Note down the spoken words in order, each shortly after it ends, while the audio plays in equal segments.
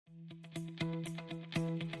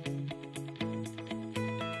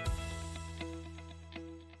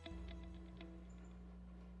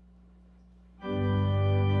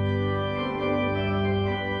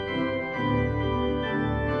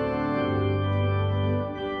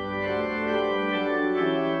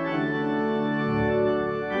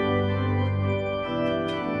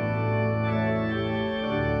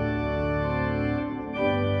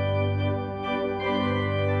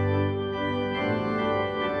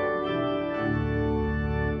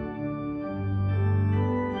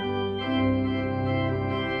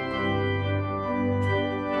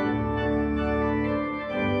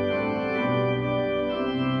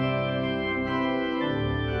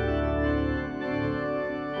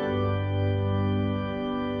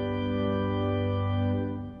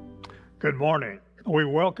Good morning. We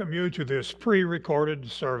welcome you to this pre-recorded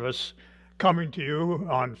service coming to you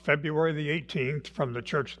on February the 18th from the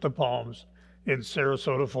Church of the Palms in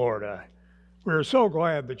Sarasota, Florida. We are so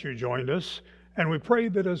glad that you joined us, and we pray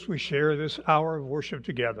that as we share this hour of worship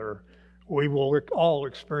together, we will all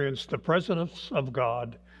experience the presence of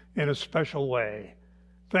God in a special way.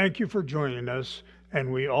 Thank you for joining us,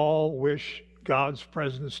 and we all wish God's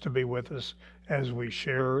presence to be with us as we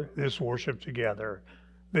share this worship together.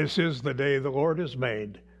 This is the day the Lord has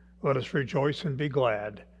made. Let us rejoice and be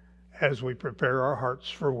glad as we prepare our hearts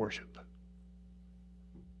for worship.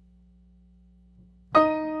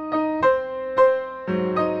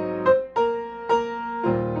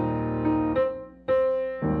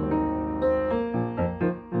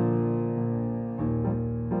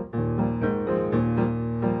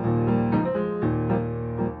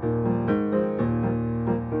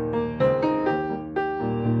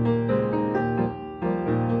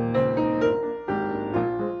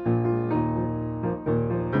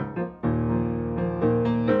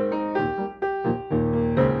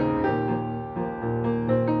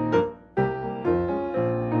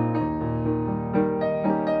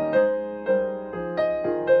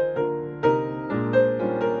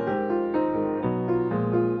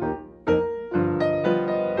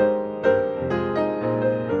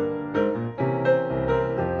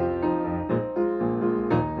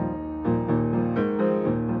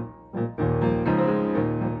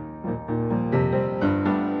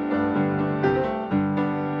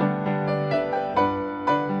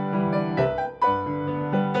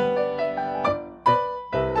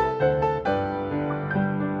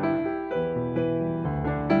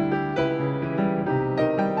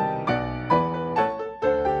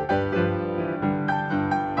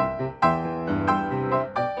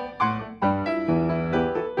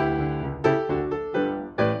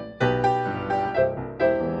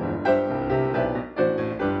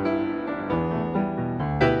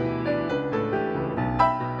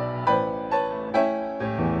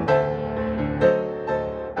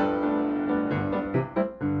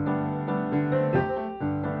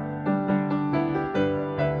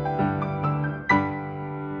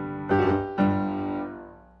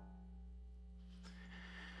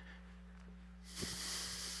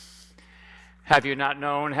 Have you not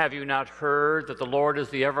known, have you not heard, that the Lord is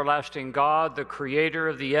the everlasting God, the creator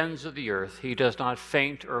of the ends of the earth? He does not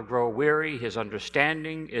faint or grow weary. His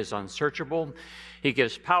understanding is unsearchable. He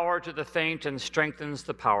gives power to the faint and strengthens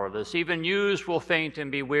the powerless. Even youths will faint and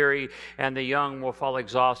be weary, and the young will fall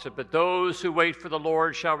exhausted. But those who wait for the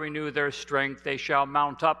Lord shall renew their strength. They shall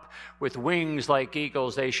mount up with wings like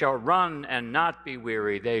eagles. They shall run and not be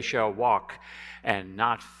weary. They shall walk and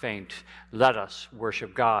not faint. Let us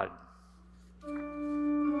worship God.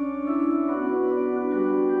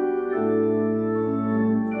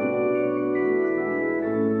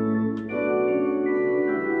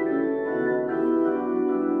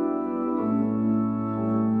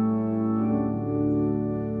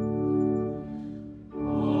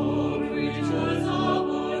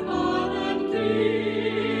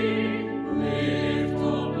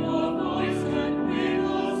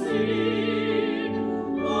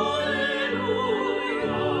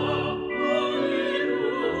 Alleluia.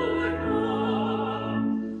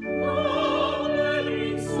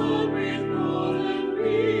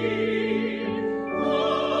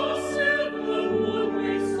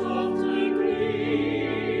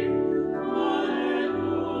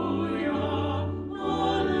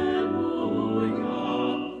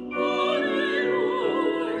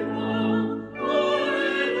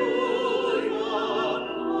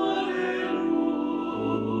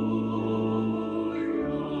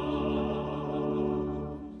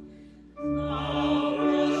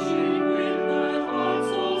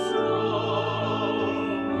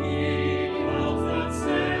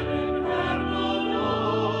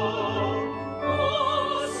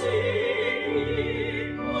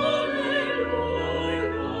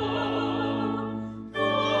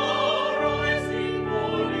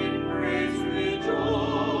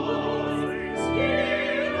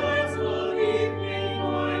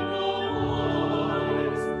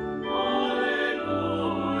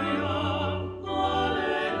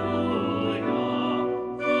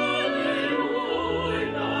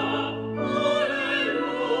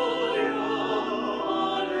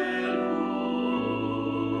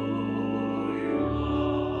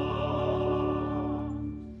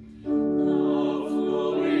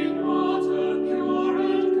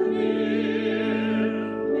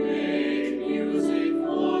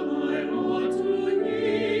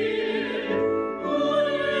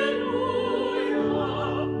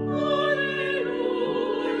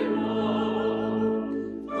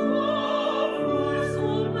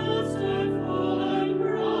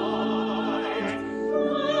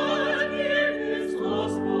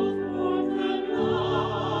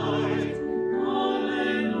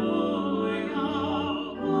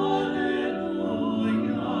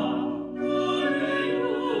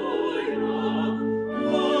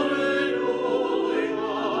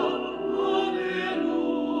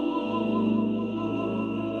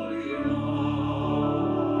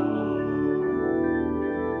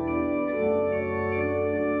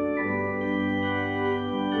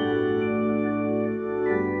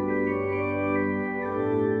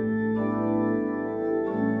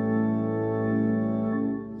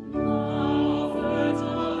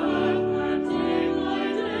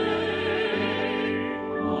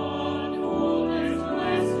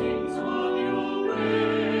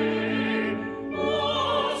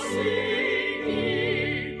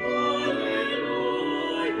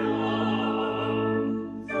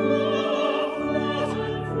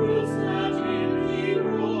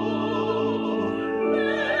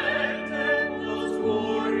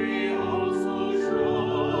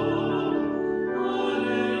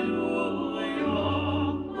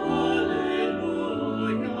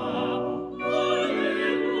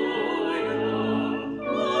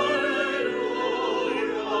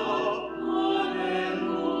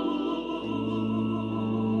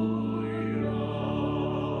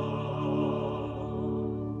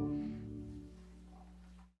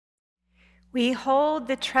 We hold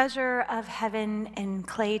the treasure of heaven in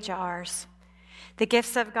clay jars. The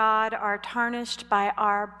gifts of God are tarnished by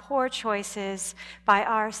our poor choices, by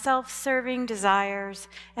our self-serving desires,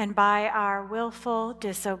 and by our willful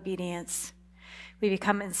disobedience. We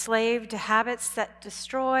become enslaved to habits that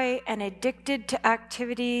destroy and addicted to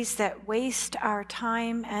activities that waste our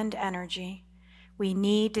time and energy. We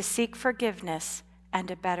need to seek forgiveness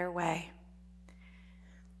and a better way.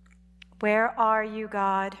 Where are you,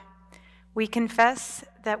 God? We confess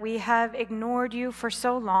that we have ignored you for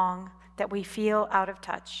so long that we feel out of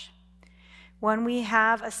touch. When we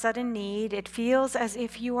have a sudden need, it feels as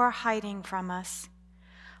if you are hiding from us.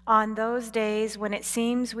 On those days when it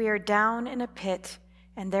seems we are down in a pit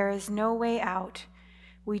and there is no way out,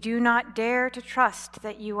 we do not dare to trust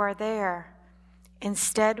that you are there.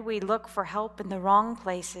 Instead, we look for help in the wrong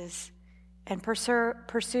places and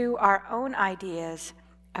pursue our own ideas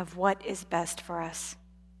of what is best for us.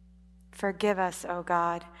 Forgive us, O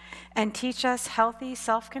God, and teach us healthy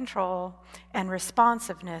self-control and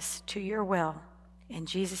responsiveness to your will. In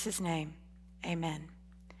Jesus' name, amen.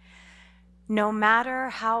 No matter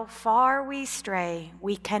how far we stray,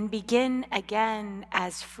 we can begin again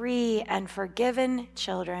as free and forgiven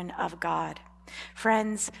children of God.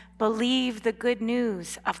 Friends, believe the good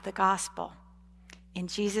news of the gospel. In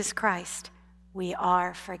Jesus Christ, we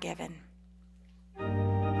are forgiven.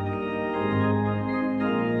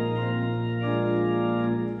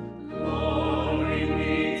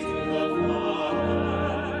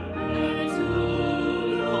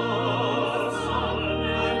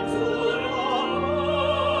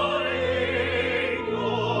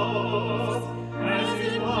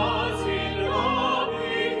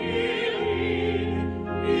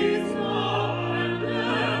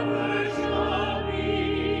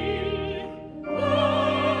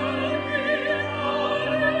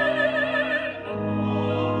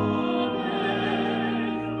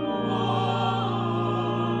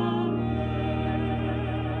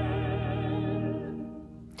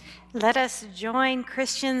 Let us join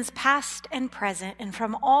Christians past and present and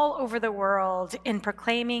from all over the world in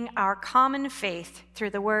proclaiming our common faith through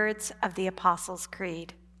the words of the Apostles'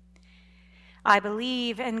 Creed. I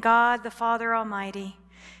believe in God the Father Almighty,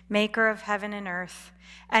 maker of heaven and earth,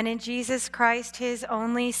 and in Jesus Christ, his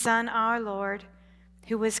only Son, our Lord,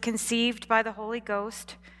 who was conceived by the Holy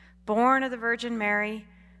Ghost, born of the Virgin Mary,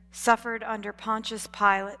 suffered under Pontius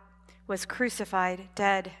Pilate, was crucified,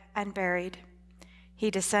 dead, and buried. He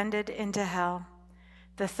descended into hell.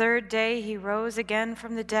 The third day he rose again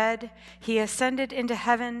from the dead. He ascended into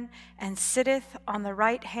heaven and sitteth on the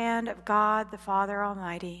right hand of God the Father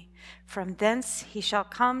Almighty. From thence he shall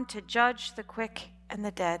come to judge the quick and the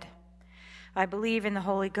dead. I believe in the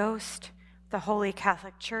Holy Ghost, the Holy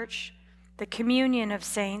Catholic Church, the communion of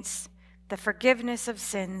saints, the forgiveness of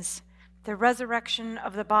sins, the resurrection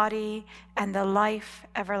of the body, and the life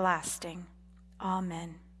everlasting.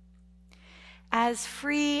 Amen. As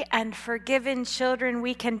free and forgiven children,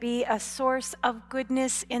 we can be a source of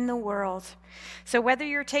goodness in the world. So whether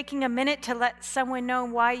you're taking a minute to let someone know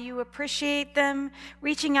why you appreciate them,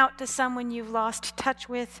 reaching out to someone you've lost touch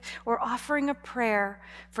with, or offering a prayer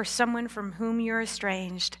for someone from whom you're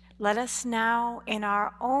estranged, let us now, in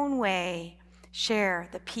our own way, share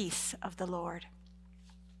the peace of the Lord.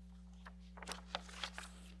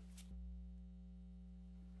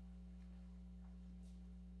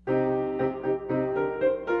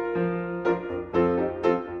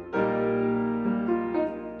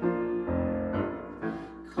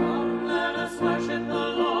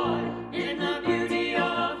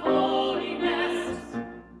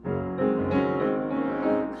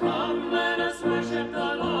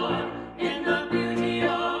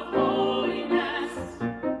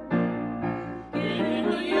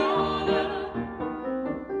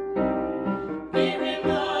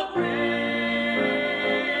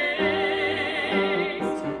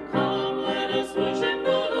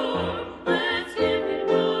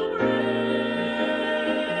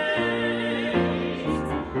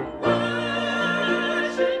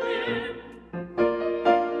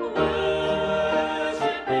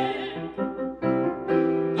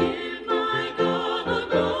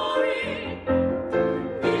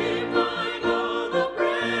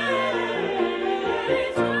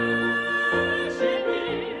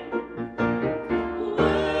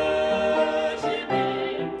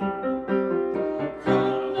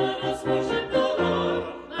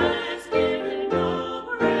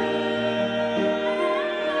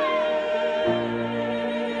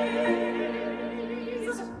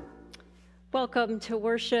 welcome to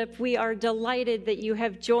worship. We are delighted that you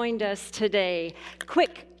have joined us today.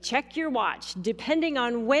 Quick, check your watch. Depending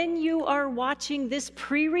on when you are watching this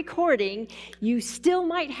pre-recording, you still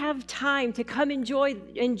might have time to come enjoy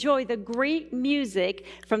the great music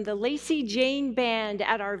from the Lacey Jane Band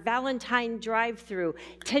at our Valentine drive-thru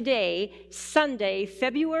today, Sunday,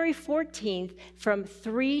 February 14th, from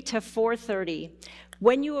 3 to 4:30.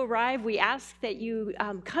 When you arrive, we ask that you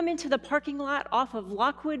come into the parking lot off of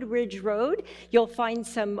Lockwood Ridge Road. You'll find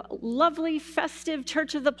some lovely festive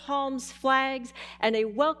Church of the Palms flags and a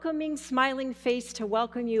welcoming, smiling face to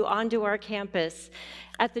welcome you onto our campus.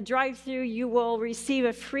 At the drive-thru, you will receive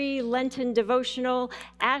a free Lenten devotional,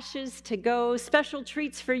 ashes to go, special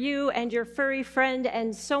treats for you and your furry friend,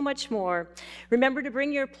 and so much more. Remember to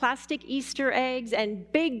bring your plastic Easter eggs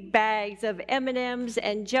and big bags of M&Ms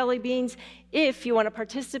and jelly beans if you want to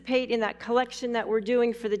participate in that collection that we're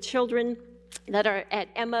doing for the children that are at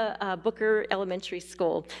Emma Booker Elementary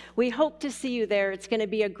School. We hope to see you there. It's going to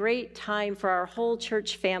be a great time for our whole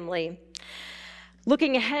church family.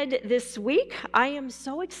 Looking ahead this week, I am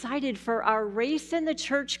so excited for our Race in the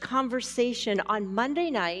Church conversation on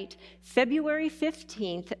Monday night, February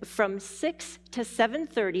 15th, from 6 to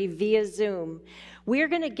 7:30 via Zoom. We're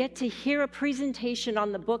going to get to hear a presentation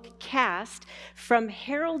on the book Cast from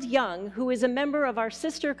Harold Young, who is a member of our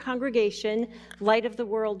sister congregation, Light of the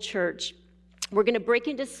World Church. We're going to break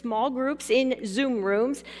into small groups in Zoom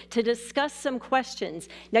rooms to discuss some questions.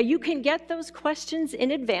 Now, you can get those questions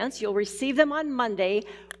in advance. You'll receive them on Monday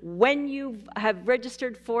when you have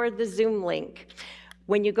registered for the Zoom link.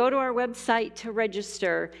 When you go to our website to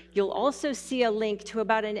register, you'll also see a link to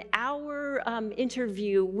about an hour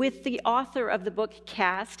interview with the author of the book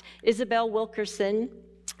Cast, Isabel Wilkerson.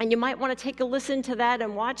 And you might want to take a listen to that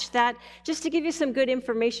and watch that just to give you some good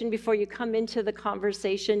information before you come into the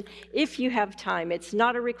conversation if you have time. It's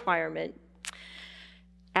not a requirement.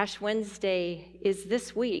 Ash Wednesday is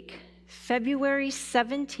this week, February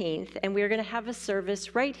 17th, and we're going to have a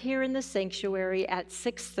service right here in the sanctuary at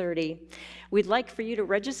 6:30. We'd like for you to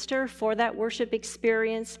register for that worship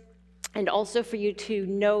experience, and also for you to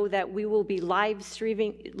know that we will be live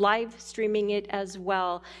streaming it as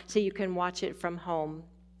well, so you can watch it from home.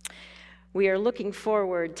 We are looking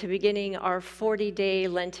forward to beginning our 40-day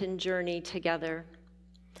Lenten journey together.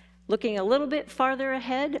 Looking a little bit farther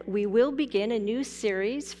ahead, we will begin a new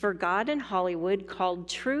series for God in Hollywood called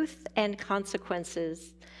Truth and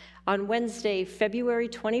Consequences. On Wednesday, February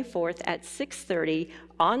 24th at 6:30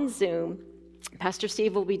 on Zoom, Pastor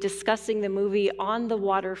Steve will be discussing the movie On the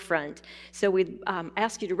Waterfront. So we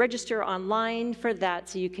ask you to register online for that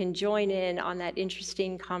so you can join in on that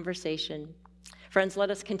interesting conversation. Friends,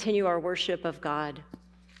 let us continue our worship of God.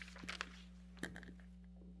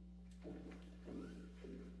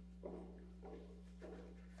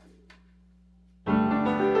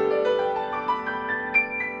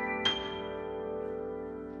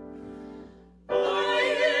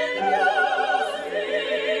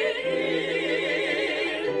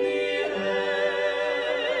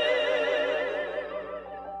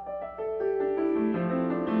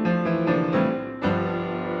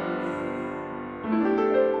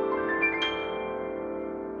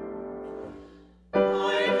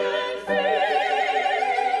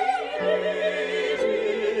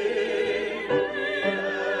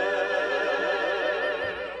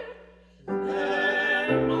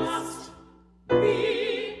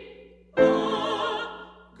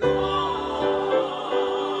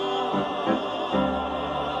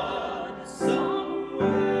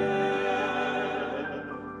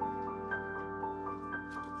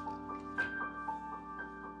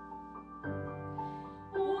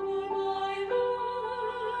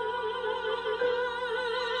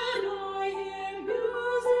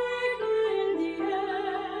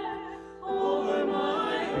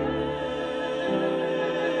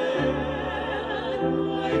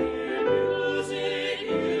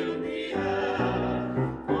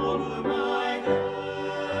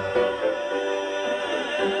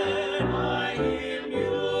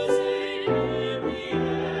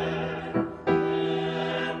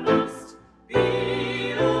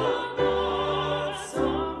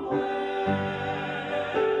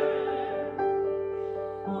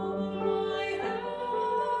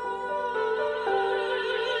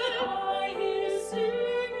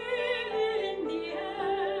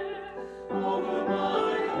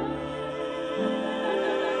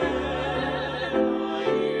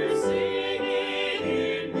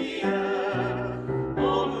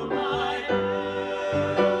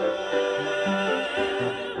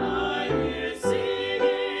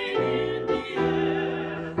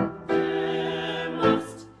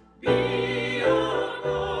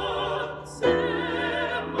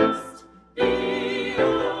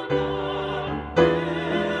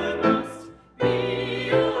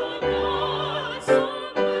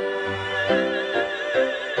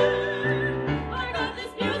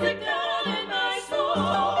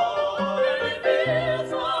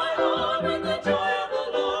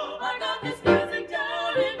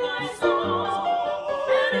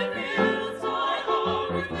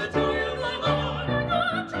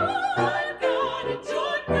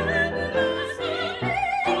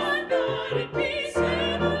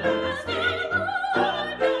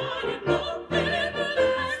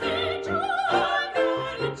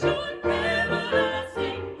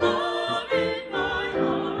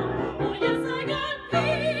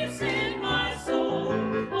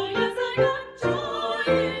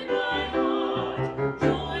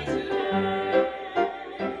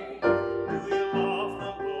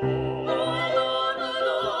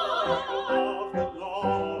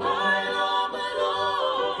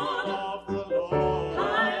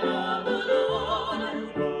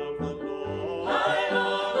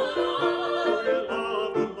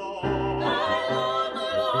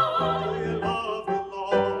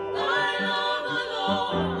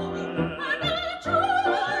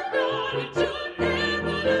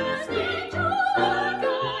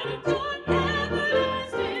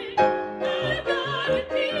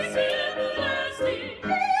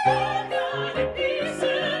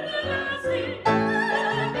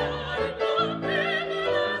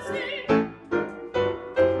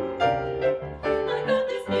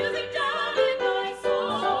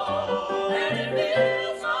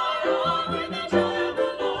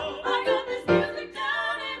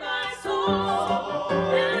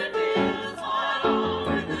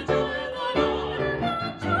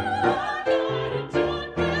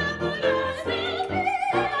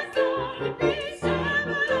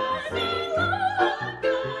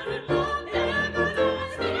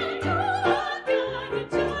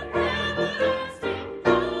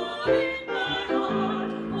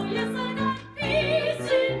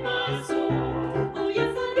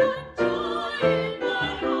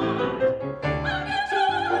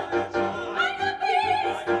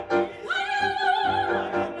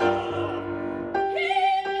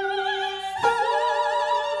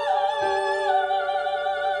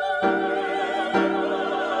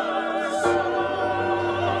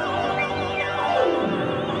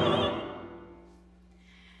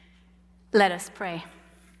 Let us pray.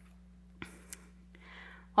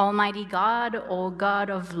 Almighty God, O God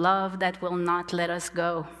of love that will not let us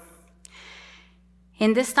go,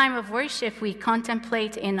 in this time of worship, we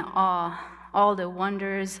contemplate in awe all the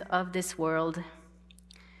wonders of this world.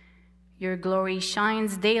 Your glory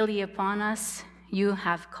shines daily upon us. You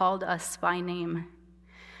have called us by name.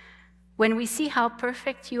 When we see how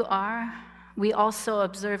perfect you are, we also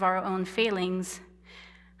observe our own failings,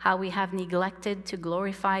 how we have neglected to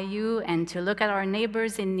glorify you and to look at our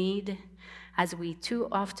neighbors in need, as we too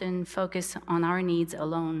often focus on our needs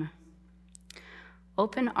alone.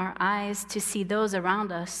 Open our eyes to see those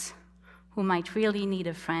around us who might really need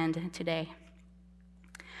a friend today.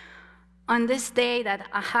 On this day that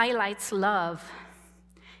highlights love,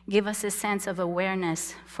 give us a sense of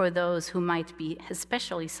awareness for those who might be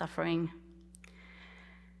especially suffering.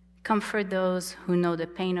 Comfort those who know the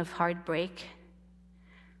pain of heartbreak.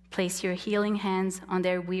 Place your healing hands on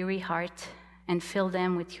their weary heart and fill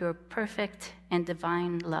them with your perfect and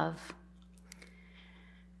divine love.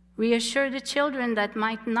 Reassure the children that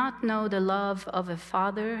might not know the love of a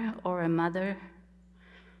father or a mother.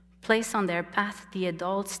 Place on their path the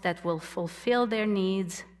adults that will fulfill their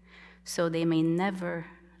needs so they may never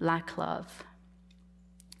lack love.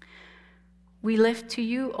 We lift to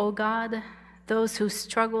you, O God, those who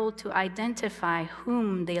struggle to identify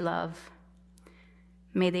whom they love.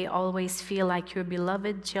 May they always feel like your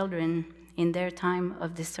beloved children in their time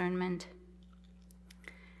of discernment.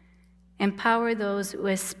 Empower those who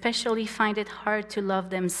especially find it hard to love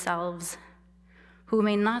themselves, who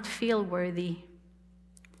may not feel worthy.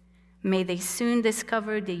 May they soon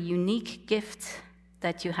discover the unique gift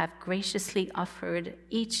that you have graciously offered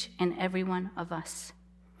each and every one of us.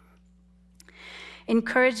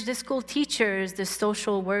 Encourage the school teachers, the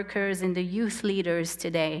social workers, and the youth leaders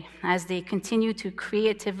today as they continue to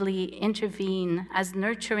creatively intervene as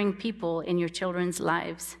nurturing people in your children's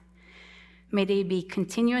lives. May they be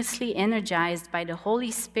continuously energized by the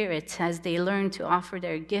Holy Spirit as they learn to offer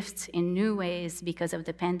their gifts in new ways because of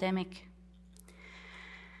the pandemic.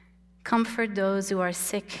 Comfort those who are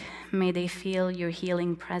sick. May they feel your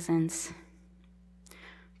healing presence.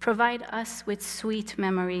 Provide us with sweet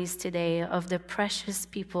memories today of the precious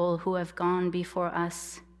people who have gone before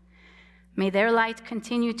us. May their light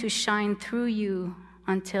continue to shine through you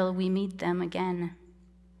until we meet them again.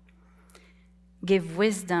 Give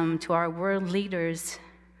wisdom to our world leaders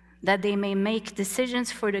that they may make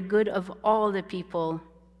decisions for the good of all the people.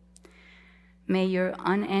 May your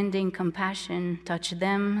unending compassion touch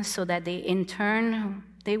them so that in turn,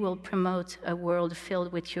 they will promote a world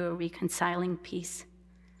filled with your reconciling peace.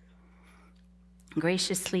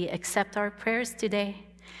 Graciously accept our prayers today,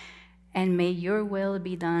 and may your will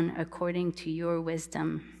be done according to your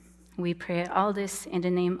wisdom. We pray all this in the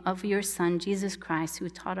name of your Son, Jesus Christ, who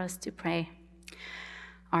taught us to pray.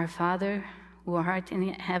 Our Father, who art in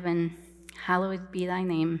heaven, hallowed be thy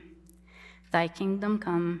name. Thy kingdom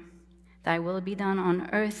come, thy will be done on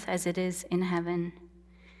earth as it is in heaven.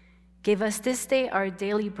 Give us this day our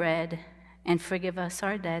daily bread, and forgive us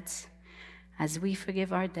our debts, as we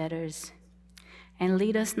forgive our debtors. And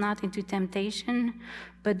lead us not into temptation,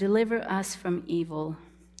 but deliver us from evil.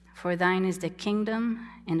 For thine is the kingdom,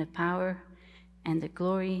 and the power, and the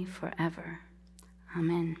glory forever.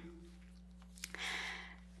 Amen.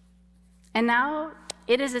 And now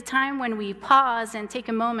it is a time when we pause and take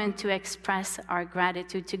a moment to express our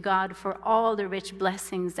gratitude to God for all the rich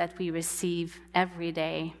blessings that we receive every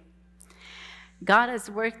day. God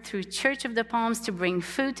has worked through Church of the Palms to bring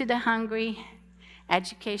food to the hungry,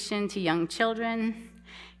 education to young children,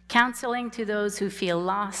 counseling to those who feel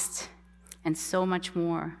lost, and so much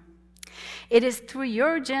more. It is through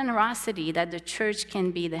your generosity that the church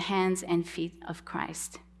can be the hands and feet of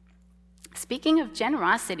Christ. Speaking of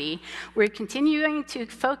generosity, we're continuing to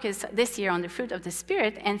focus this year on the fruit of the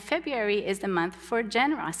Spirit, and February is the month for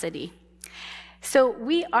generosity. So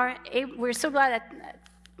we're so glad that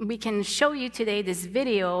we can show you today this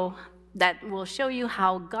video that will show you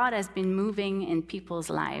how God has been moving in people's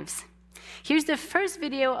lives. Here's the first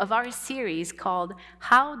video of our series called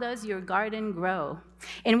How Does Your Garden Grow?,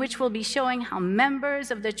 in which we'll be showing how members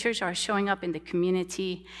of the church are showing up in the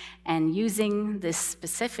community and using this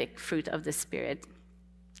specific fruit of the Spirit.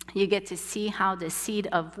 You get to see how the seed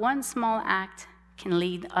of one small act can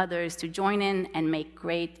lead others to join in and make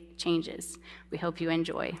great changes. We hope you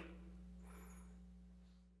enjoy.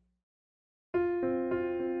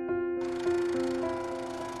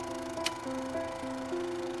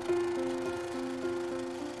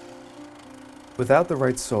 Without the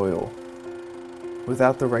right soil,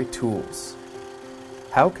 without the right tools,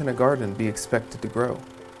 how can a garden be expected to grow?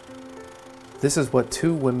 This is what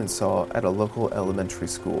two women saw at a local elementary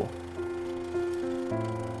school.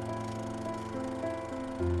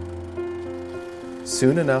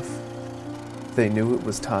 Soon enough, they knew it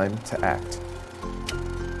was time to act.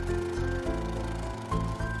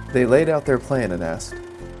 They laid out their plan and asked,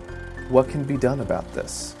 "What can be done about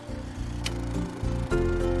this?"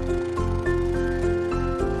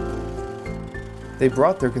 They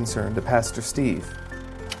brought their concern to Pastor Steve,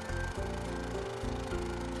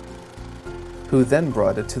 who then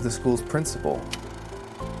brought it to the school's principal.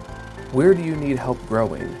 Where do you need help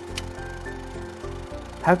growing?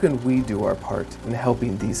 How can we do our part in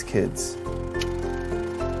helping these kids?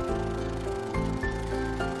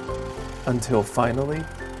 Until finally,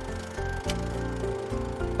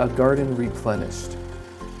 a garden replenished.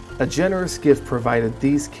 A generous gift provided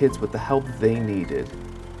these kids with the help they needed.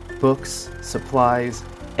 Books, supplies,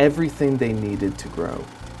 everything they needed to grow.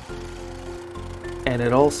 And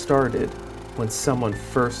it all started when someone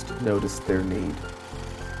first noticed their need.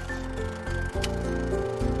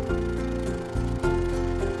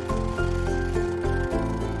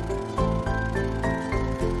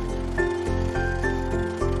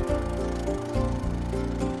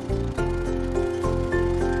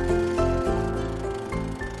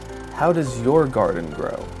 How does your garden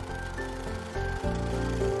grow?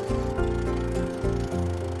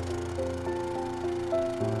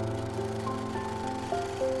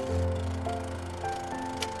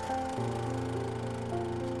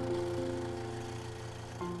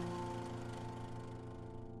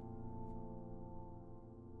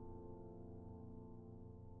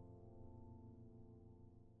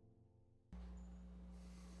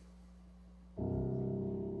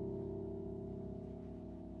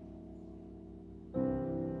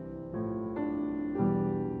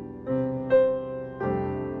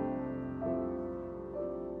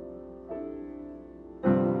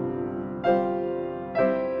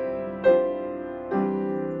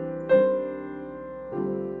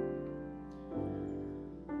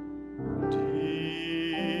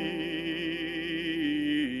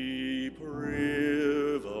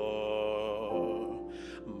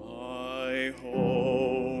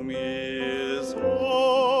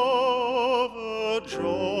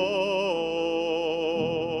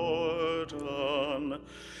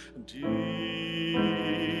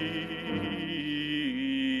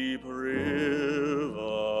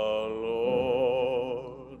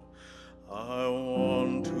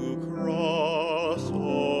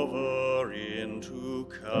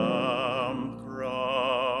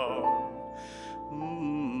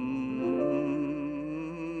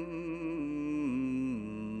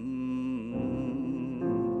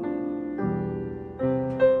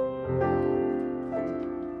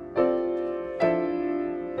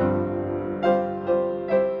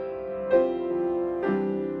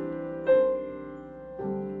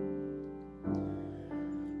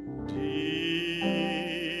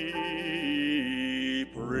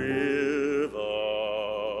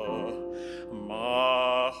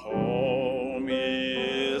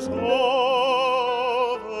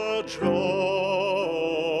 Jordan,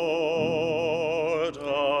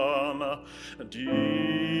 deep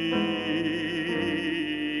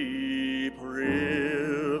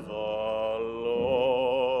river,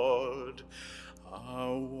 Lord. I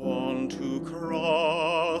want to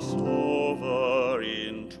cross over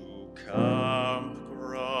into campground.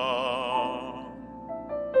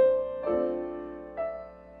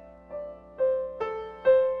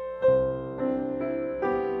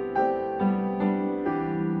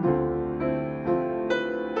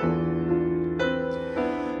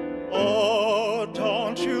 Oh,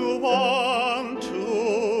 don't you want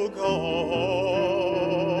to go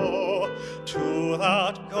to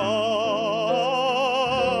that gospel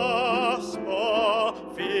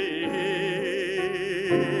feast,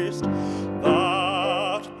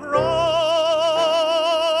 that promised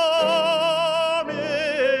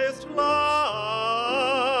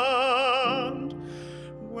land,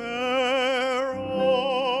 where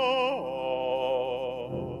all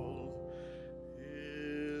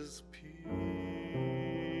is peace.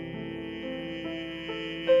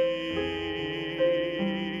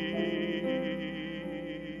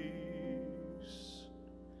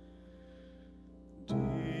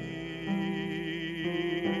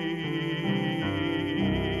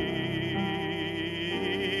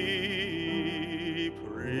 Deep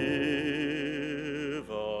river,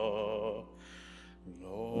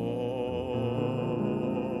 Lord.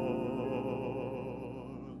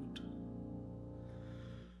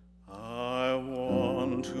 I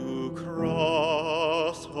want to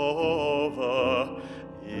cross over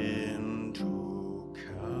into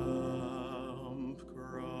campground.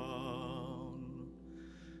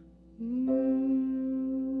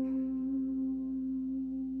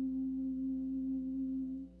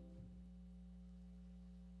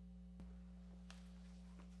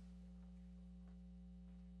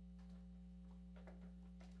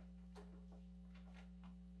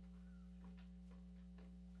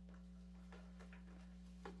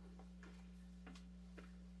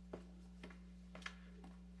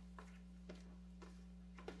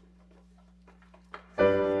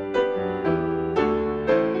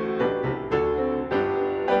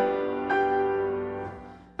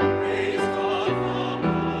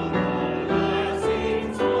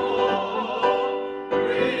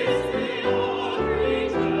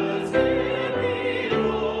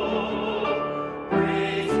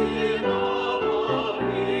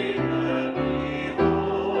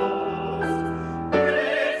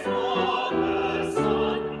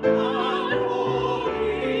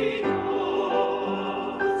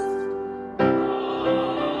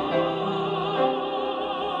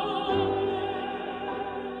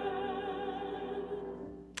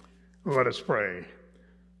 Let us pray.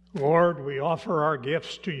 Lord, we offer our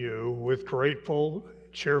gifts to you with grateful,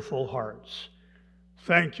 cheerful hearts.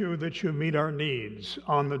 Thank you that you meet our needs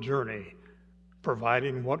on the journey,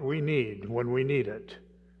 providing what we need when we need it.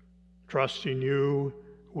 Trusting you,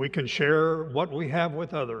 we can share what we have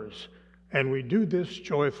with others, and we do this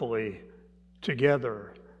joyfully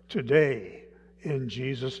together today in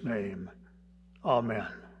Jesus' name. Amen.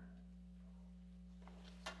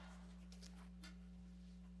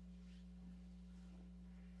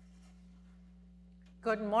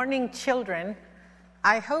 Good morning, children.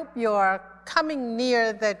 I hope you're coming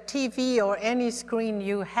near the TV or any screen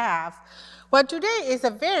you have. Well, today is a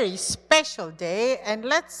very special day, and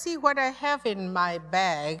let's see what I have in my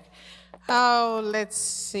bag. Oh, let's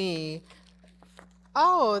see.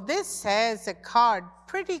 Oh, this says a card,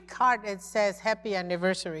 pretty card that says happy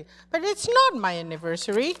anniversary, but it's not my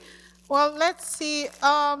anniversary. Well, let's see.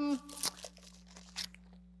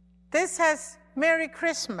 This says Merry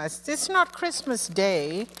Christmas. This is not Christmas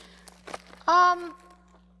Day. Oh,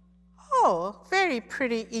 very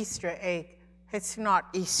pretty Easter egg. It's not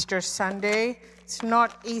Easter Sunday. It's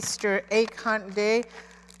not Easter egg hunt day.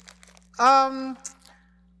 Oh,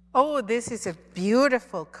 this is a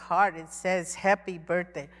beautiful card. It says happy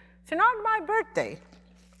birthday. It's not my birthday.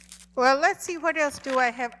 Well, let's see what else do I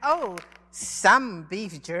have. Oh, some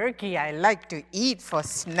beef jerky I like to eat for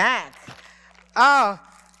snack. Oh,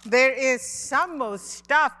 there is some more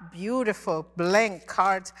stuff, beautiful blank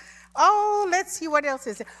cards. Oh, let's see what else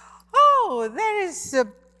is there. Oh, there is a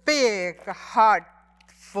big heart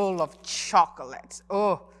full of chocolates.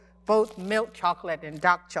 Oh, both milk chocolate and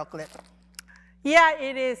dark chocolate. Yeah,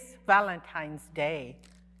 it is Valentine's Day.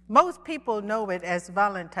 Most people know it as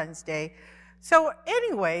Valentine's Day. So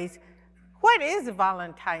anyways, what is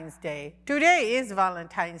Valentine's Day? Today is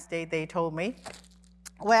Valentine's Day, they told me.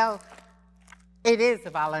 Well, it is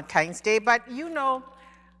Valentine's Day, but you know,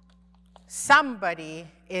 somebody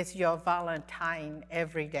is your Valentine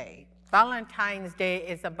every day. Valentine's Day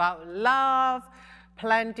is about love,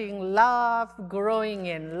 planting love, growing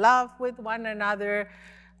in love with one another,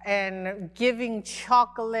 and giving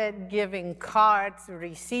chocolate, giving cards,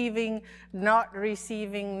 receiving, not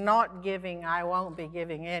giving. I won't be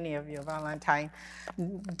giving any of you Valentine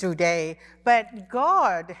today. But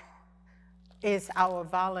God is our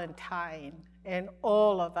Valentine, and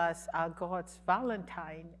all of us are God's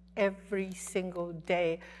Valentine every single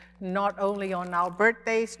day, not only on our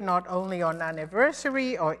birthdays, not only on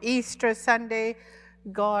anniversary or Easter Sunday.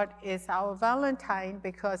 God is our Valentine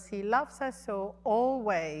because he loves us so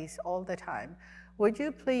always, all the time. Would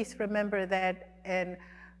you please remember that and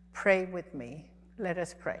pray with me? Let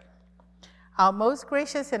us pray. Our most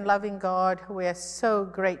gracious and loving God, we are so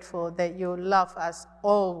grateful that you love us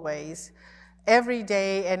always, every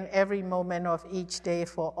day and every moment of each day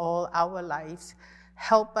for all our lives.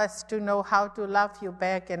 Help us to know how to love you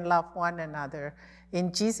back and love one another.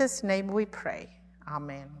 In Jesus' name we pray.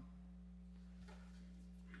 Amen.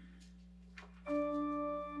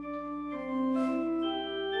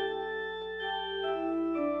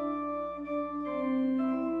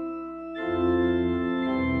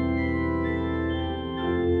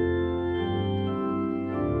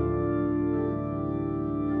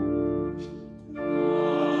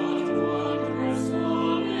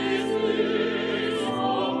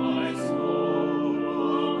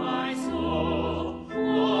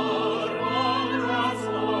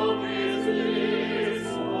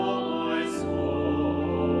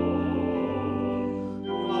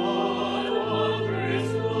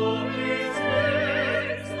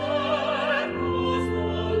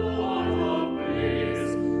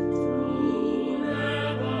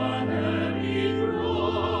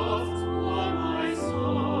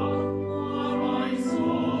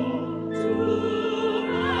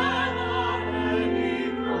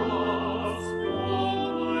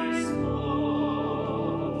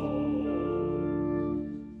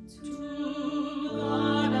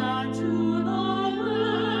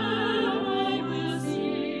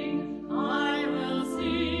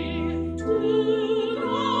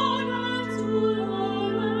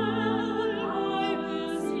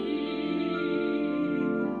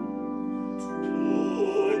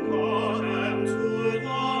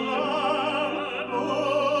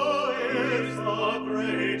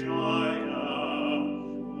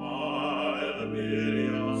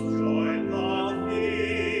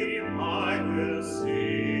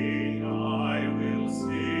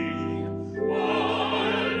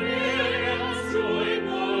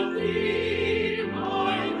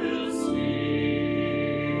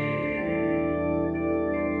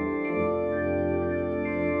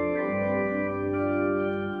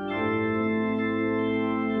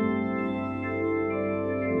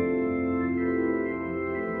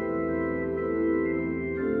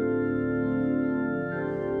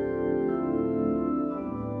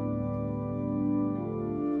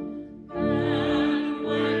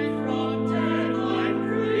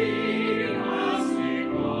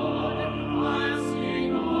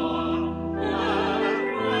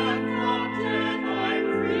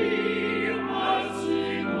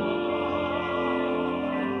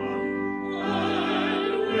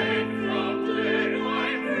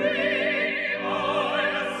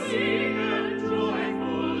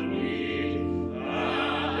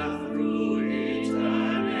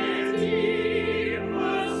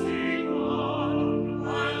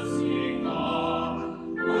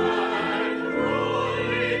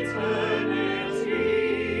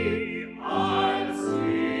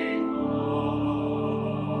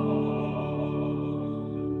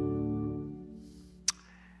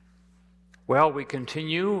 Well, we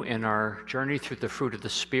continue in our journey through the fruit of the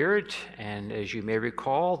Spirit, and as you may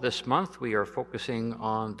recall, this month we are focusing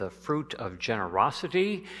on the fruit of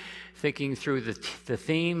generosity, thinking through the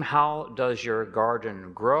theme, how does your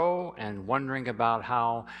garden grow, and wondering about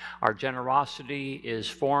how our generosity is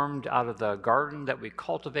formed out of the garden that we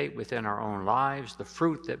cultivate within our own lives, the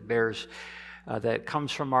fruit that bears that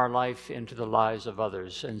comes from our life into the lives of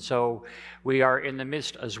others. And so we are in the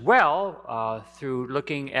midst as well through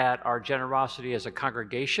looking at our generosity as a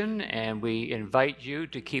congregation, and we invite you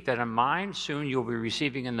to keep that in mind. Soon you'll be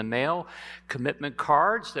receiving in the mail commitment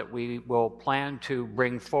cards that we will plan to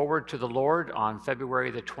bring forward to the Lord on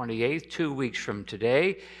February the 28th, 2 weeks from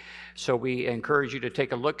today. So we encourage you to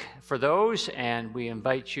take a look for those, and we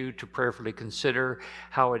invite you to prayerfully consider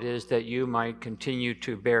how it is that you might continue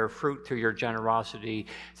to bear fruit through your generosity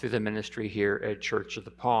through the ministry here at Church of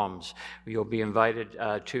the Palms. You'll be invited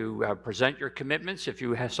to present your commitments if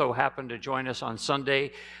you so happen to join us on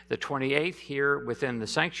Sunday the 28th here within the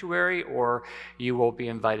sanctuary, or you will be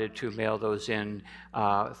invited to mail those in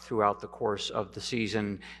throughout the course of the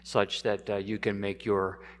season such that you can make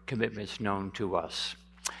your commitments known to us.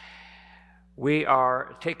 We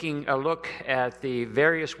are taking a look at the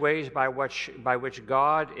various ways by which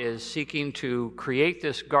God is seeking to create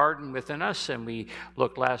this garden within us, and we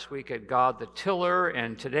looked last week at God the tiller,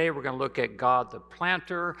 and today we're going to look at God the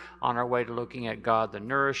planter, on our way to looking at God the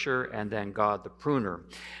nourisher, and then God the pruner.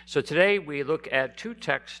 So today we look at two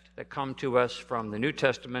texts that come to us from the New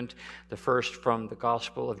Testament, the first from the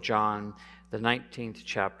Gospel of John, the 19th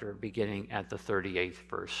chapter, beginning at the 38th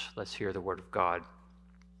verse. Let's hear the word of God.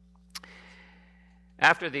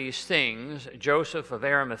 After these things, Joseph of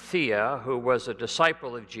Arimathea, who was a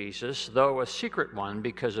disciple of Jesus, though a secret one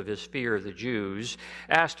because of his fear of the Jews,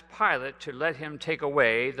 asked Pilate to let him take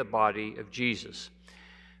away the body of Jesus.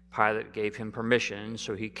 Pilate gave him permission,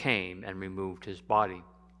 so he came and removed his body.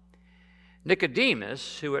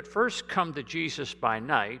 Nicodemus, who had first come to Jesus by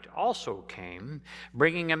night, also came,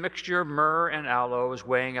 bringing a mixture of myrrh and aloes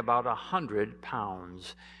weighing about 100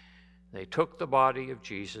 pounds. They took the body of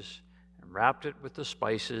Jesus and wrapped it with the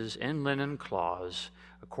spices in linen cloths,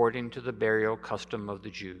 according to the burial custom of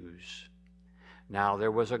the Jews. Now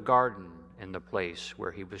there was a garden in the place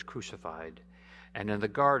where he was crucified, and in the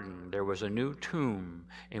garden there was a new tomb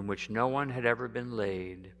in which no one had ever been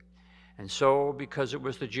laid. And so, because it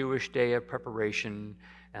was the Jewish day of preparation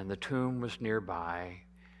and the tomb was nearby,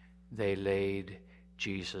 they laid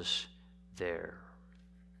Jesus there.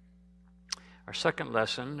 Our second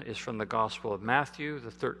lesson is from the Gospel of Matthew,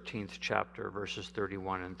 the 13th chapter, verses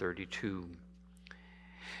 31 and 32.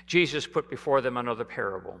 Jesus put before them another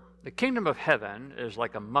parable. The kingdom of heaven is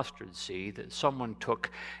like a mustard seed that someone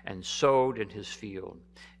took and sowed in his field.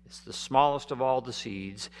 It's the smallest of all the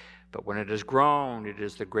seeds, but when it is grown, it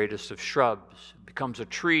is the greatest of shrubs. It becomes a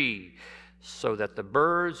tree, so that the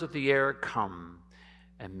birds of the air come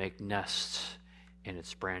and make nests in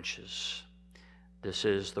its branches. This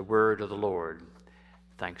is the word of the Lord.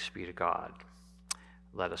 Thanks be to God.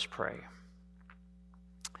 Let us pray.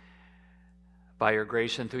 By your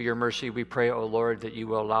grace and through your mercy, we pray, O Lord, that you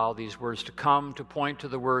will allow these words to come to point to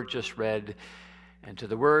the word just read and to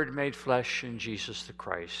the word made flesh in Jesus the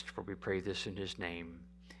Christ, for we pray this in his name.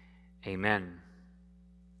 Amen.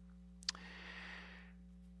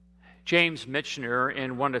 James Michener,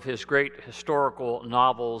 in one of his great historical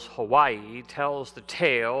novels, Hawaii, tells the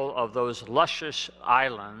tale of those luscious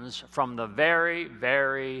islands from the very,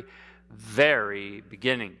 very, very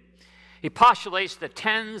beginning. He postulates the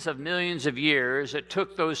tens of millions of years it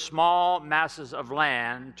took those small masses of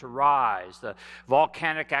land to rise, the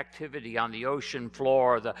volcanic activity on the ocean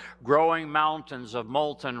floor, the growing mountains of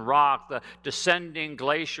molten rock, the descending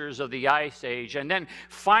glaciers of the Ice Age, and then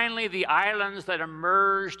finally the islands that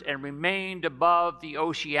emerged and remained above the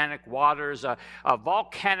oceanic waters, a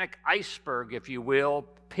volcanic iceberg, if you will,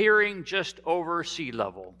 peering just over sea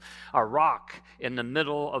level, a rock in the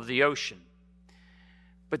middle of the ocean.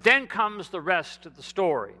 But then comes the rest of the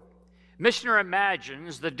story. Michener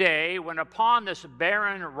imagines the day when upon this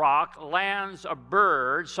barren rock lands a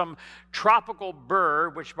bird, some tropical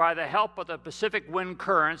bird, which by the help of the Pacific wind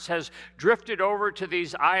currents has drifted over to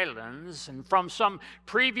these islands, and from some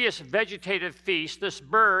previous vegetative feast, this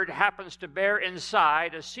bird happens to bear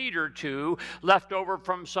inside a seed or two left over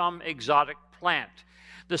from some exotic plant.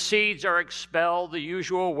 The seeds are expelled the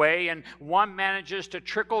usual way, and one manages to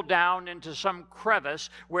trickle down into some crevice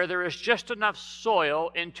where there is just enough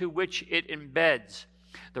soil into which it embeds.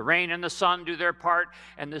 The rain and the sun do their part,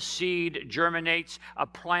 and the seed germinates, a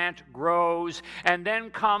plant grows, and then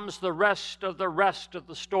comes the rest of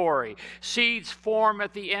the story. Seeds form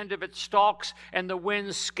at the end of its stalks, and the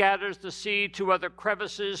wind scatters the seed to other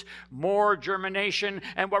crevices, more germination,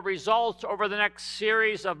 and what results over the next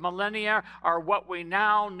series of millennia are what we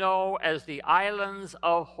now know as the islands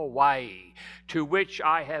of Hawaii, to which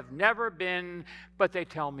I have never been, but they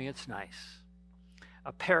tell me it's nice.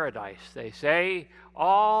 A paradise, they say,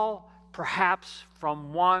 all perhaps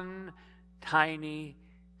from one tiny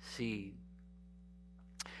seed.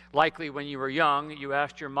 Likely when you were young, you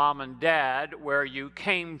asked your mom and dad where you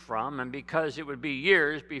came from, and because it would be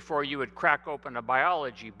years before you would crack open a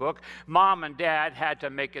biology book, mom and dad had to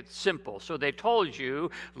make it simple. So they told you,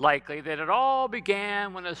 likely, that it all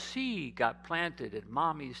began when a seed got planted in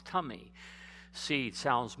mommy's tummy. Seed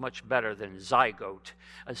sounds much better than zygote.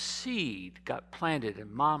 A seed got planted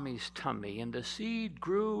in mommy's tummy, and the seed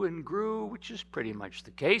grew and grew, which is pretty much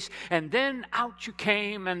the case. And then out you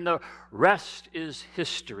came, and the rest is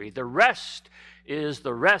history. The rest is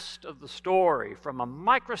the rest of the story. From a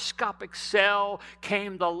microscopic cell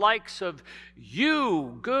came the likes of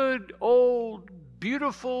you, good, old,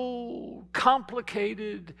 beautiful,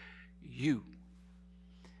 complicated you.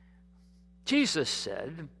 Jesus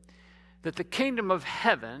said that the kingdom of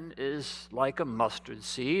heaven is like a mustard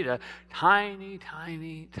seed, a tiny,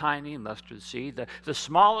 tiny, tiny mustard seed, the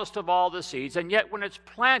smallest of all the seeds. And yet when it's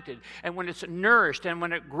planted and when it's nourished and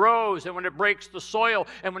when it grows and when it breaks the soil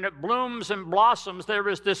and when it blooms and blossoms, there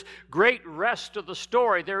is this great rest of the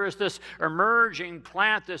story. There is this emerging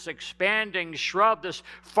plant, this expanding shrub, this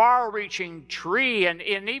far-reaching tree. And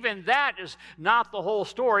even that is not the whole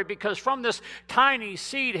story, because from this tiny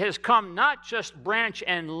seed has come not just branch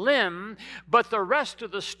and limb, but the rest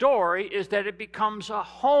of the story is that it becomes a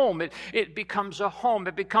home. It becomes a home.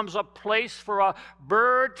 It becomes a place for a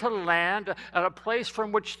bird to land, and a place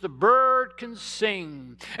from which the bird can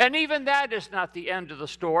sing. And even that is not the end of the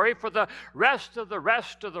story, for the rest of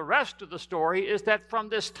the story is that from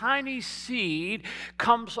this tiny seed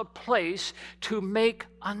comes a place to make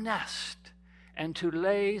a nest and to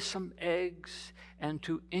lay some eggs and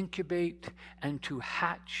to incubate, and to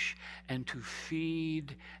hatch, and to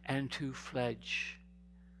feed, and to fledge.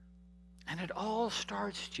 And it all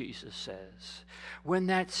starts, Jesus says, when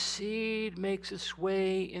that seed makes its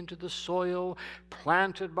way into the soil,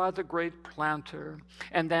 planted by the great planter,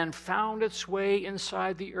 and then found its way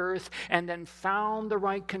inside the earth, and then found the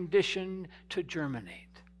right condition to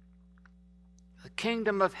germinate. The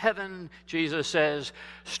kingdom of heaven, Jesus says,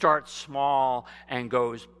 starts small and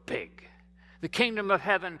goes big. The kingdom of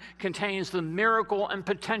heaven contains the miracle and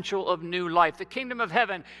potential of new life. The kingdom of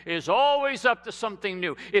heaven is always up to something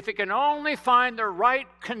new, if it can only find the right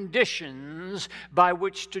conditions by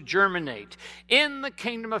which to germinate. In the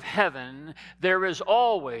kingdom of heaven, there is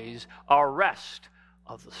always a rest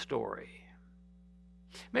of the story.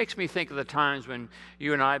 Makes me think of the times when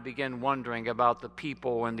you and I begin wondering about the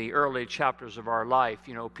people in the early chapters of our life,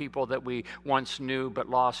 people that we once knew but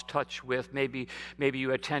lost touch with. Maybe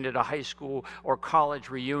you attended a high school or college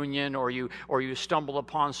reunion, or you stumble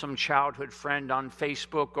upon some childhood friend on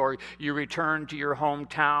Facebook, or you return to your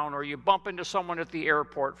hometown, or you bump into someone at the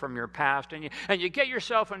airport from your past, and you get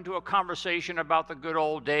yourself into a conversation about the good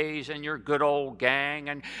old days and your good old gang,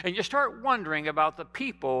 and you start wondering about the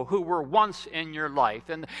people who were once in your life.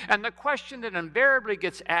 And the question that invariably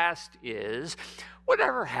gets asked is,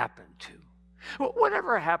 whatever happened to?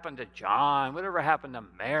 Whatever happened to John? Whatever happened to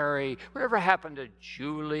Mary? Whatever happened to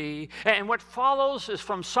Julie? And what follows is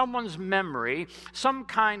from someone's memory some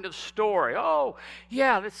kind of story. Oh,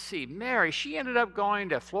 yeah, let's see. Mary, she ended up going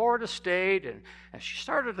to Florida State, and she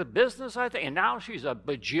started a business, I think, and now she's a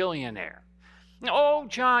bajillionaire. Oh,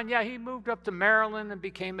 John, yeah, he moved up to Maryland and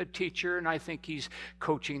became a teacher, and I think he's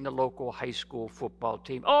coaching the local high school football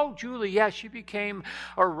team. Oh, Julie, yeah, she became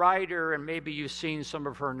a writer, and maybe you've seen some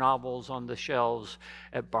of her novels on the shelves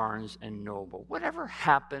at Barnes & Noble. Whatever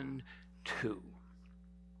happened to?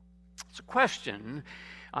 It's a question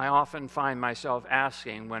I often find myself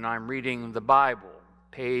asking when I'm reading the Bible.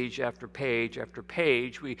 Page after page after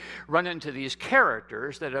page, we run into these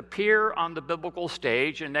characters that appear on the biblical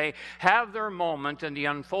stage, and they have their moment in the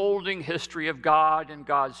unfolding history of God and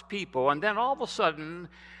God's people, and then all of a sudden,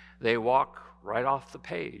 they walk right off the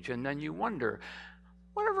page, and then you wonder,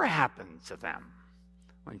 whatever happened to them?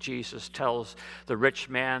 When Jesus tells the rich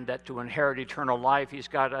man that to inherit eternal life, he's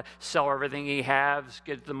got to sell everything he has,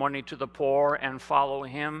 give the money to the poor, and follow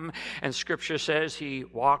him, and Scripture says he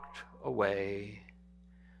walked away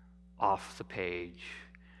off the page.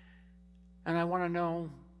 And I want to know,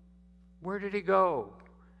 where did he go?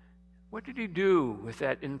 What did he do with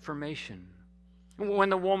that information? When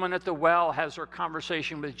the woman at the well has her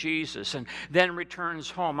conversation with Jesus and then returns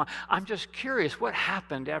home, I'm just curious, what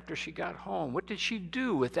happened after she got home? What did she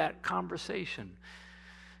do with that conversation?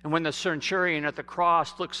 And when the centurion at the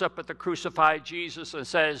cross looks up at the crucified Jesus and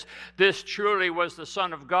says, "This truly was the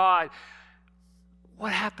Son of God,"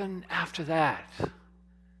 what happened after that?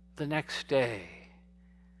 The next day,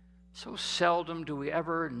 So seldom do we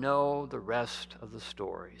ever know the rest of the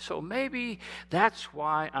story. So maybe that's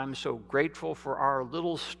why I'm so grateful for our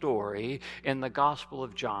little story in the Gospel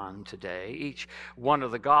of John today. Each one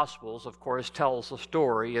of the Gospels, of course, tells the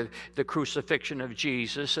story of the crucifixion of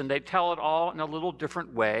Jesus, and they tell it all in a little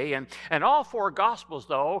different way. And all four Gospels,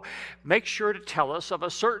 though, make sure to tell us of a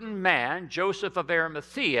certain man, Joseph of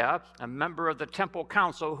Arimathea, a member of the Temple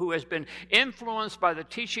Council, who has been influenced by the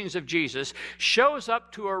teachings of Jesus, shows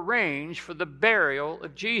up to arrange for the burial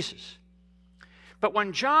of Jesus. But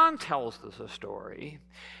when John tells us a story,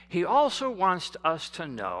 he also wants us to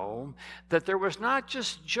know that there was not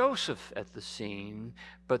just Joseph at the scene,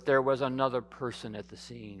 but there was another person at the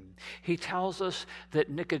scene. He tells us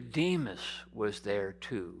that Nicodemus was there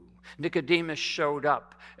too. Nicodemus showed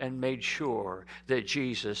up and made sure that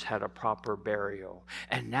Jesus had a proper burial.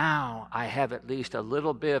 And now I have at least a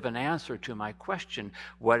little bit of an answer to my question,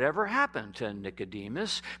 whatever happened to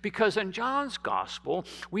Nicodemus? Because in John's gospel,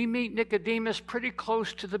 we meet Nicodemus pretty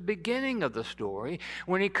close to the beginning of the story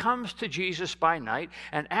when he comes to Jesus by night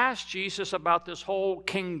and asks Jesus about this whole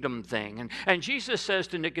kingdom thing. And Jesus says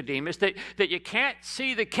to Nicodemus that you can't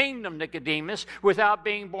see the kingdom, Nicodemus, without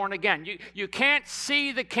being born again. You can't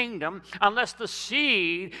see the kingdom unless the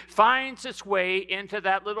seed finds its way into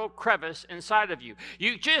that little crevice inside of you.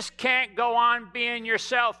 You just can't go on being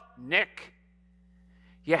yourself, Nick.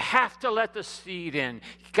 You have to let the seed in.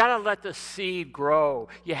 You got to let the seed grow.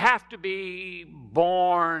 You have to be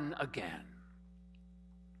born again.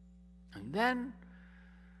 And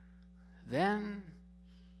then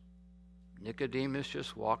Nicodemus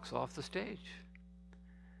just walks off the stage.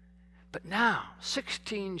 But now,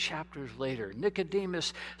 16 chapters later,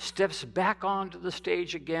 Nicodemus steps back onto the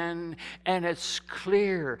stage again, and it's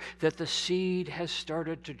clear that the seed has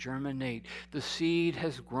started to germinate. The seed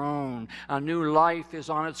has grown. A new life is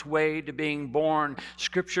on its way to being born.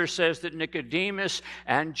 Scripture says that Nicodemus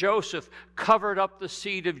and Joseph covered up the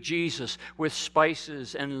seed of Jesus with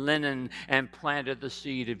spices and linen and planted the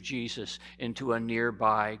seed of Jesus into a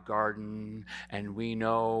nearby garden, and we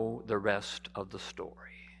know the rest of the story.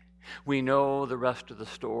 We know the rest of the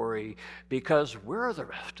story because we're the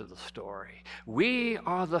rest of the story. We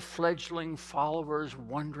are the fledgling followers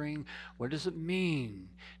wondering, what does it mean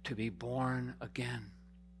to be born again?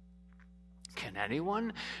 Can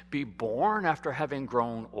anyone be born after having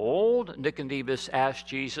grown old? Nicodemus asked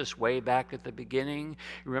Jesus way back at the beginning.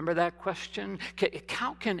 Remember that question?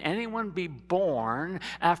 How can anyone be born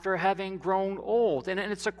after having grown old? And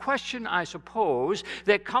it's a question, I suppose,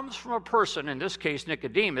 that comes from a person, in this case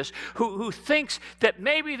Nicodemus, who thinks that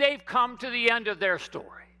maybe they've come to the end of their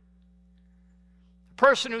story.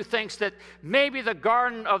 Person who thinks that maybe the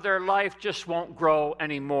garden of their life just won't grow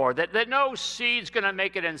anymore, that no seed's going to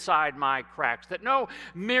make it inside my cracks, that no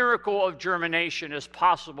miracle of germination is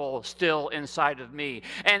possible still inside of me.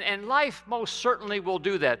 And life most certainly will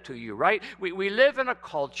do that to you, right? We live in a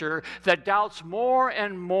culture that doubts more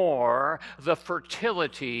and more the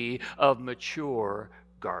fertility of mature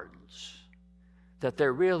gardens, that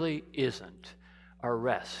there really isn't a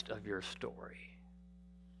rest of your story.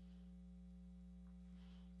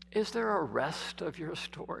 Is there a rest of your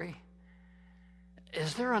story?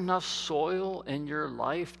 Is there enough soil in your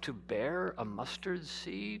life to bear a mustard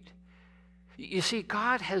seed? You see,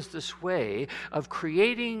 God has this way of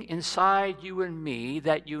creating inside you and me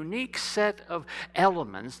that unique set of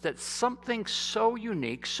elements, that something so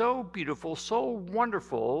unique, so beautiful, so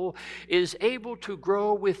wonderful is able to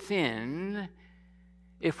grow within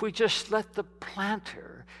if we just let the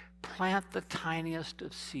planter plant the tiniest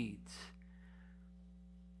of seeds.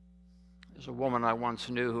 There's a woman I once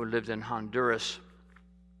knew who lived in Honduras.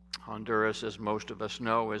 Honduras, as most of us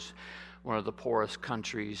know, is one of the poorest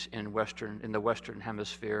countries in the Western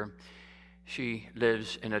Hemisphere. She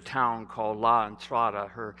lives in a town called La Entrada.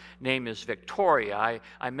 Her name is Victoria.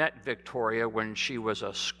 I met Victoria when she was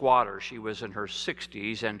a squatter. She was in her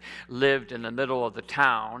 60s and lived in the middle of the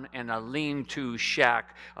town in a lean-to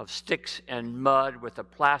shack of sticks and mud with a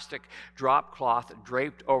plastic drop cloth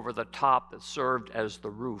draped over the top that served as the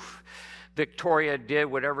roof. Victoria did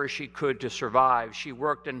whatever she could to survive. She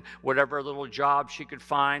worked in whatever little job she could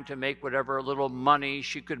find to make whatever little money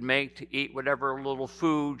she could make to eat whatever little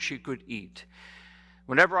food she could eat.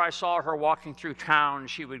 Whenever I saw her walking through town,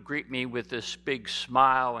 she would greet me with this big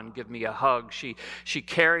smile and give me a hug. She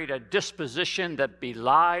carried a disposition that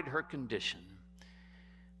belied her condition.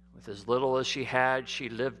 With as little as she had, she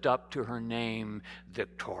lived up to her name,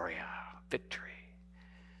 Victoria, victory.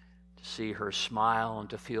 To see her smile and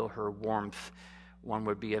to feel her warmth, one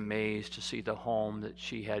would be amazed to see the home that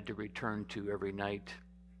she had to return to every night.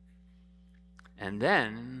 And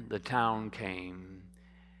then the town came,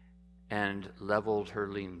 and leveled her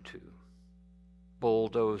lean-to,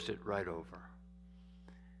 bulldozed it right over.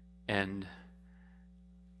 End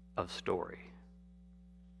of story.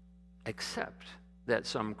 Except that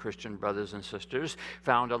some Christian brothers and sisters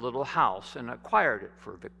found a little house and acquired it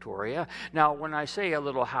for Victoria. Now, when I say a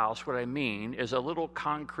little house, what I mean is a little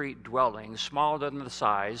concrete dwelling smaller than the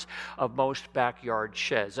size of most backyard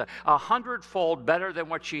sheds, 100-fold better than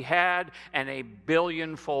what she had and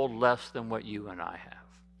 1,000,000,000-fold less than what you and I have.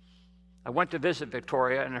 I went to visit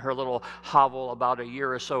Victoria in her little hovel about a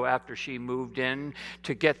year or so after she moved in.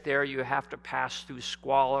 To get there, you have to pass through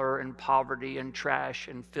squalor and poverty and trash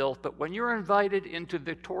and filth. But when you're invited into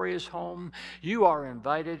Victoria's home, you are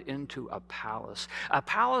invited into a palace. A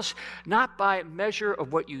palace not by measure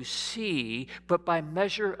of what you see, but by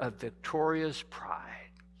measure of Victoria's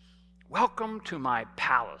pride. "Welcome to my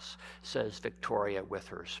palace," says Victoria with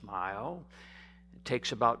her smile. It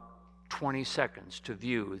takes about 20 seconds to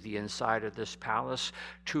view the inside of this palace.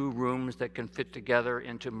 2 rooms that can fit together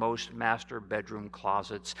into most master bedroom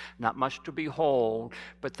closets. Not much to behold,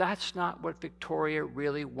 but that's not what Victoria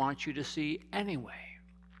really wants you to see anyway.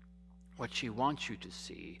 What she wants you to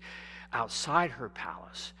see outside her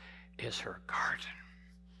palace is her garden.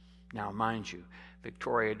 Now, mind you,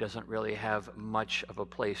 Victoria doesn't really have much of a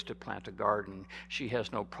place to plant a garden. She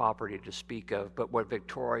has no property to speak of, but what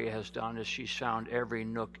Victoria has done is she's found every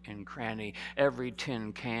nook and cranny, every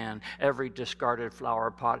tin can, every discarded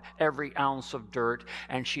flower pot, every ounce of dirt,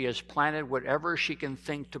 and she has planted whatever she can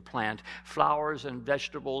think to plant: flowers and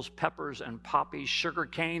vegetables, peppers and poppies, sugar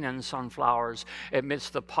cane and sunflowers.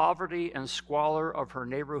 Amidst the poverty and squalor of her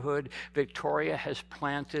neighborhood, Victoria has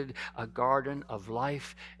planted a garden of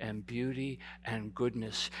life and beauty and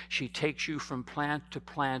goodness. She takes you from plant to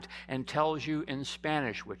plant and tells you in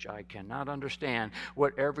Spanish, which I cannot understand,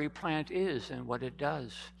 what every plant is and what it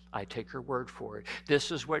does. I take her word for it.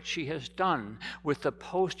 This is what she has done with the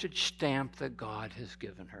postage stamp that God has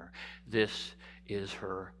given her. This is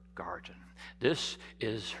her garden. This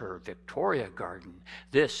is her Victoria garden.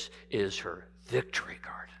 This is her victory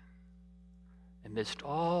garden. Amidst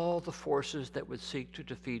all the forces that would seek to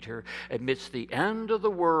defeat her, amidst the end of the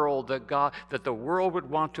world that the world would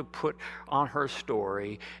want to put on her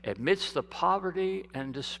story, amidst the poverty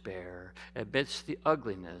and despair, amidst the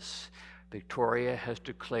ugliness, Victoria has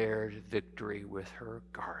declared victory with her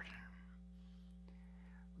garden.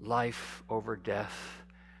 Life over death,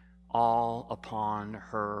 all upon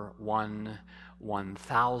her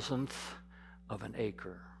 1/1000th of an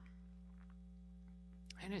acre.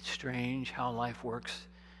 Isn't it strange how life works?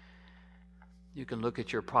 You can look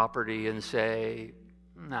at your property and say,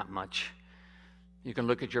 not much. You can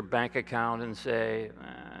look at your bank account and say,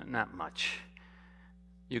 not much.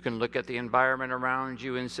 You can look at the environment around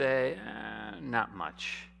you and say, not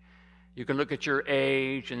much. You can look at your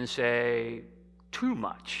age and say, too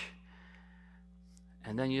much.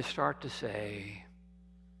 And then you start to say,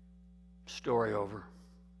 story over.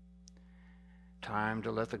 Time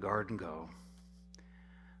to let the garden go.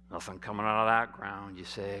 Nothing coming out of that ground, you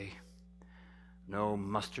say. No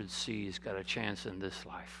mustard seed's got a chance in this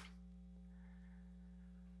life.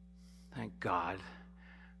 Thank God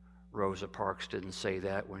Rosa Parks didn't say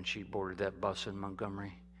that when she boarded that bus in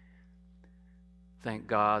Montgomery. Thank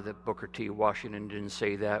God that Booker T. Washington didn't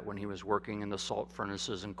say that when he was working in the salt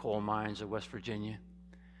furnaces and coal mines of West Virginia.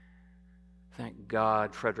 Thank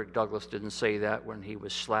God Frederick Douglass didn't say that when he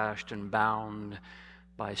was slashed and bound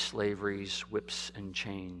by slavery's whips and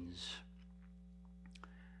chains.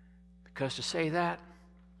 Because to say that,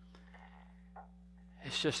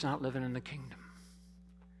 it's just not living in the kingdom.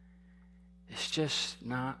 It's just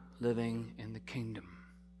not living in the kingdom.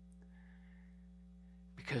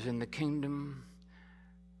 Because in the kingdom,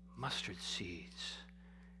 mustard seeds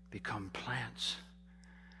become plants,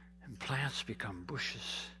 and plants become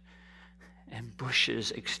bushes, and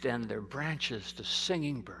bushes extend their branches to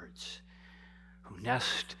singing birds who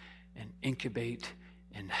nest and incubate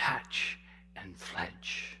and hatch and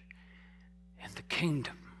fledge. In the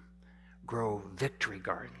kingdom grow victory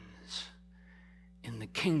gardens. In the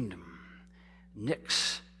kingdom,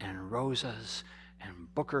 Nicks and Rosas and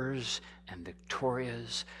Bookers and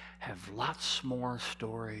Victorias have lots more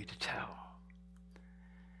story to tell.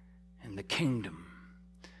 In the kingdom,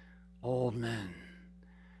 old men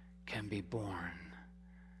can be born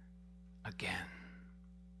again.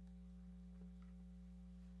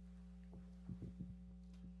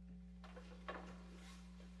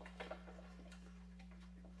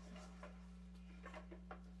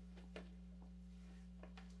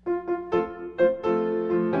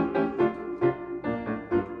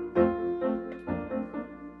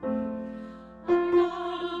 I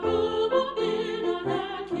gotta move up into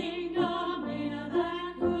that kingdom.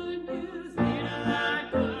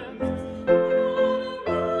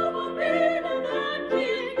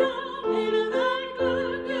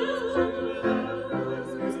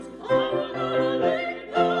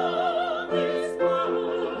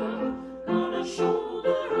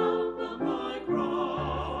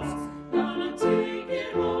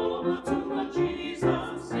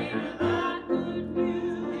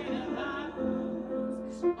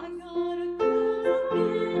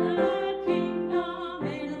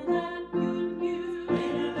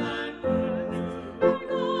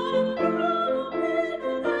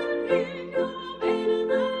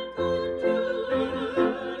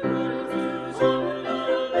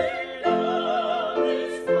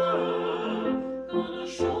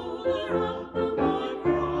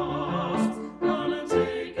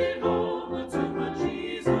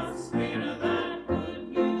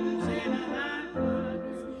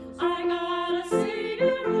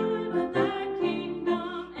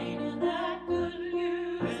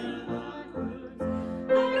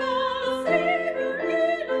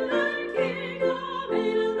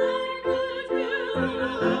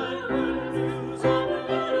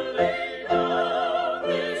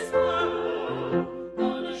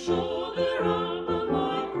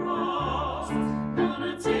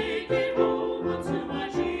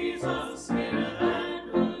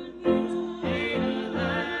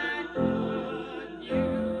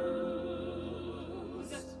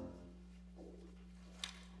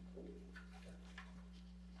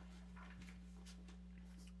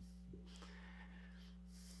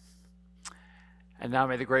 And now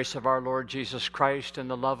may the grace of our Lord Jesus Christ and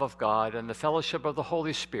the love of God and the fellowship of the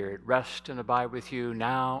Holy Spirit rest and abide with you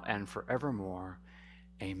now and forevermore.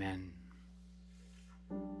 Amen.